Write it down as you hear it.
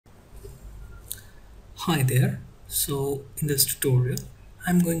Hi there. So in this tutorial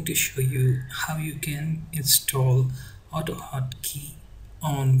I'm going to show you how you can install Autohotkey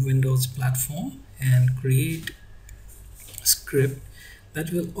on Windows platform and create a script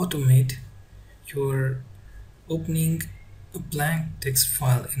that will automate your opening a blank text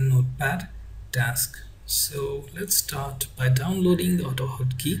file in Notepad task. So let's start by downloading the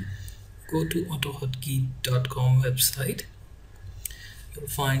Autohotkey. Go to autohotkey.com website. You'll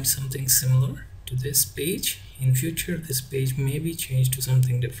find something similar to this page. In future this page may be changed to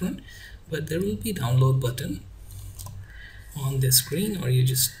something different, but there will be download button on the screen, or you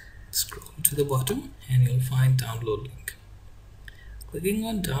just scroll to the bottom and you'll find download link. Clicking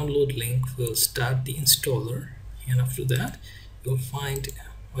on download link will start the installer, and after that you'll find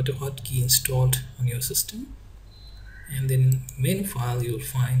Autohotkey installed on your system, and then in main file you'll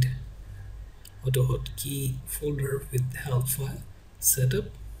find Autohotkey folder with help file, setup,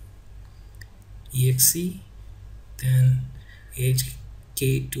 exe, then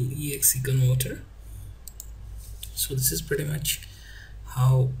HK to exe converter. So this is pretty much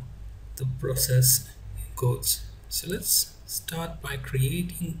how the process goes. So let's start by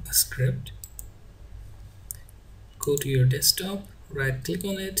creating a script. Go to your desktop, right click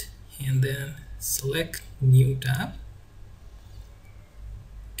on it, and then select new tab.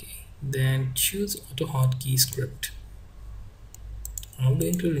 Okay, then choose Autohotkey script. I'm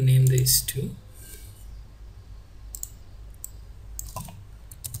going to rename this to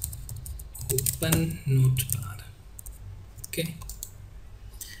Open Notepad. Okay,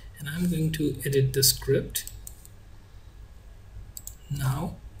 and I'm going to edit the script.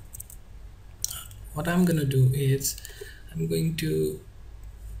 Now what I'm going to do is I'm going to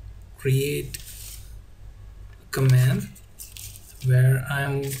create a command where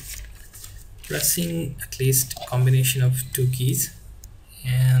I'm pressing at least a combination of two keys,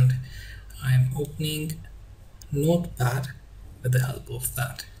 and I'm opening Notepad with the help of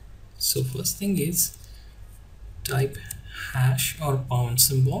that. So first thing is type hash or pound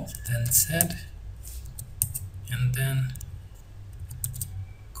symbol, then Z, and then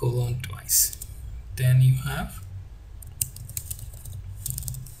colon twice. Then you have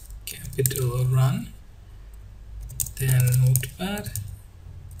capital run, then Notepad,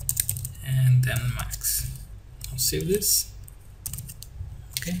 and then max. Now save this.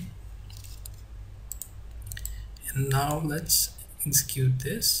 Okay, and now let's execute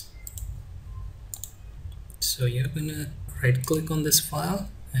this. So you're gonna right click on this file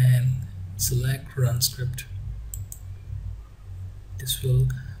and select run script. This will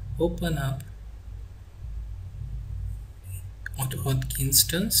open up Autohotkey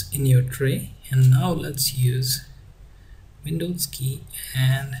instance in your tray, and now let's use Windows key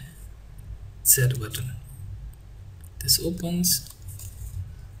and Z button. This opens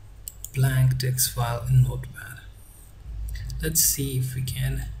blank text file in Notepad. Let's see if we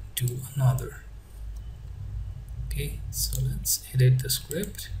can do another. Okay, so let's edit the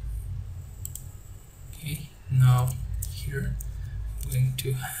script. Okay, now here I'm going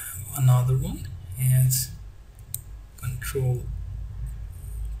to have another one as Control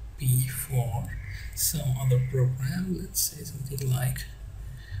P for some other program. Let's say something like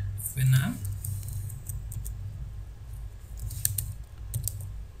Winamp.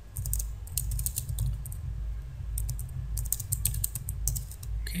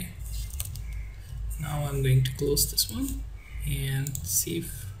 Okay, now I'm going to close this one and see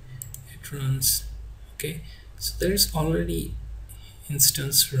if it runs. Okay, so there's already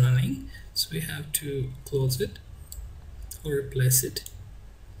instance running, so we have to close it or replace it.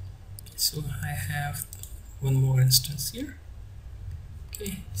 So I have one more instance here.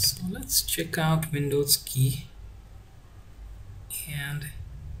 Okay, so let's check out Windows key and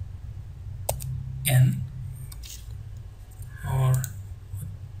N, or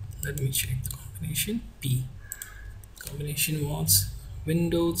let me check the combination P. Combination was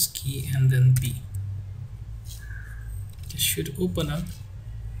Windows key and then P. This should open up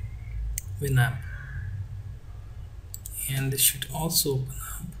Winamp, and this should also open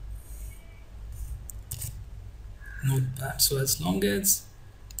up Notepad. So as long as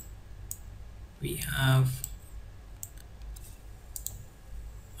we have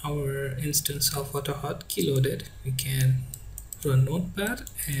our instance of Autohotkey loaded, we can run Notepad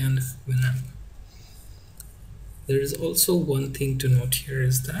and Winamp. There is also one thing to note here,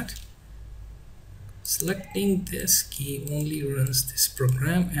 is that selecting this key only runs this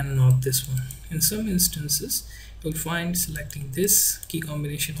program and not this one. In some instances you'll find selecting this key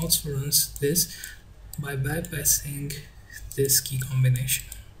combination also runs this by bypassing this key combination.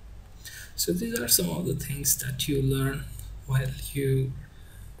 So these are some of the things that you learn while you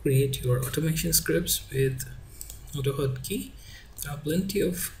create your automation scripts with Autohotkey. There are plenty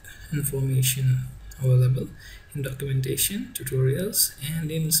of information available in documentation, tutorials,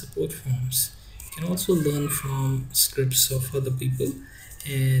 and in support forms. You can also learn from scripts of other people,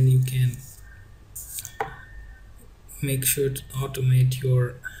 and you can make sure to automate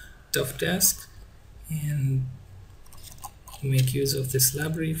your tough tasks and make use of this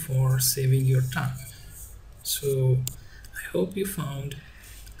library for saving your time. So I hope you found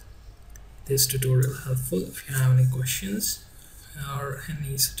this tutorial helpful. If you have any questions or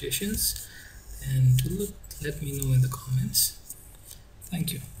any suggestions, and let me know in the comments.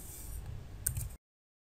 Thank you.